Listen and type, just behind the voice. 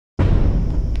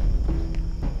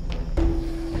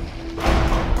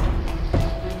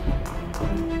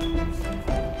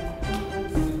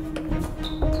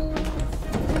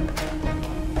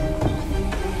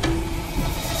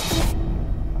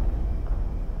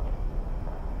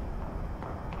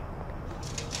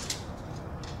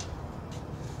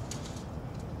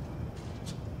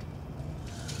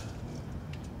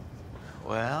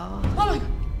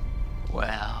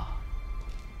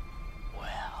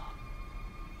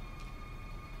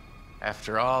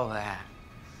After all that,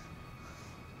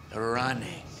 the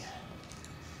running,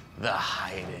 the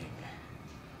hiding,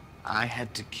 I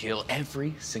had to kill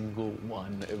every single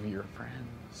one of your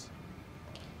friends.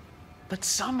 But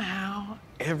somehow,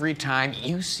 every time,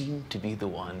 you seemed to be the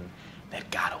one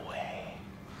that got away.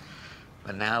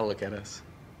 But now look at us.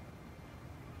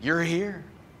 You're here.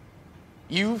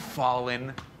 You've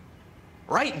fallen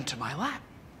right into my lap.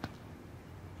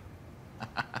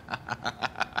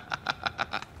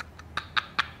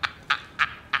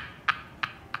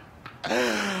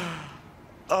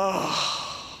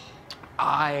 Oh,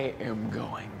 I am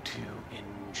going to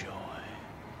enjoy it.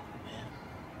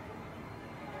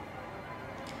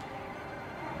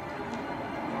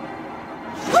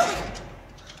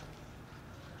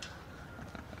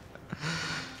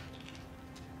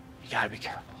 You gotta be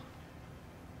careful.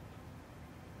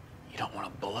 You don't want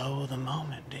to blow the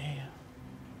moment, do you?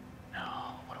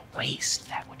 No, what a waste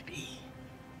that would be.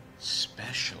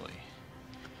 Especially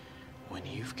when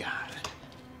you've got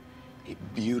a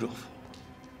beautiful,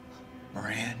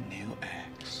 brand new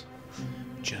axe,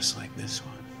 just like this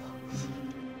one.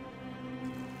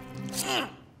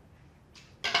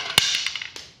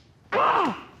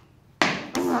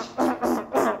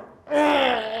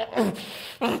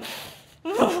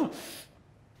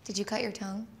 Did you cut your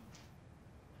tongue?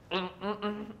 Why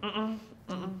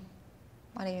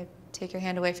don't you take your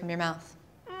hand away from your mouth?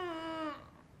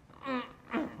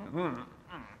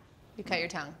 You cut your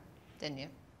tongue, didn't you?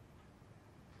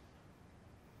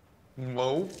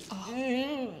 Whoa.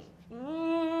 Oh.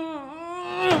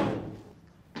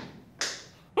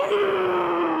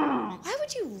 Why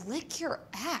would you lick your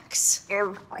axe?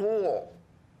 It's cool.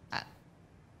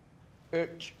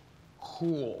 It's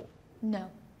cool.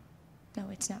 No. No,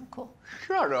 it's not cool.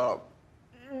 Shut up.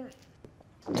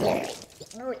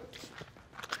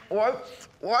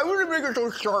 Why would it make it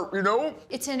so sharp, you know?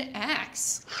 It's an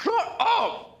axe. Shut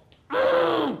up!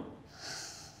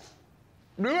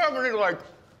 Do you have any, like,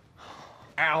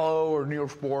 aloe or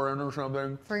neosporin or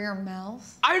something? For your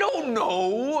mouth? I don't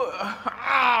know.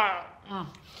 I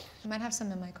might have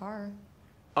some in my car.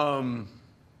 Could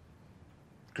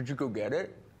you go get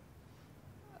it?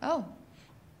 Oh.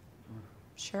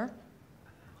 Sure.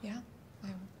 Yeah.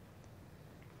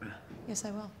 Yes,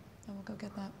 I will. I will go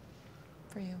get that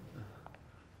for you.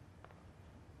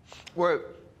 Wait.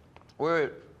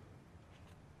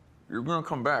 You're gonna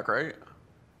come back, right?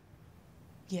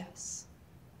 Yes.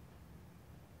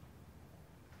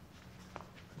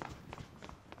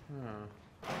 Hmm.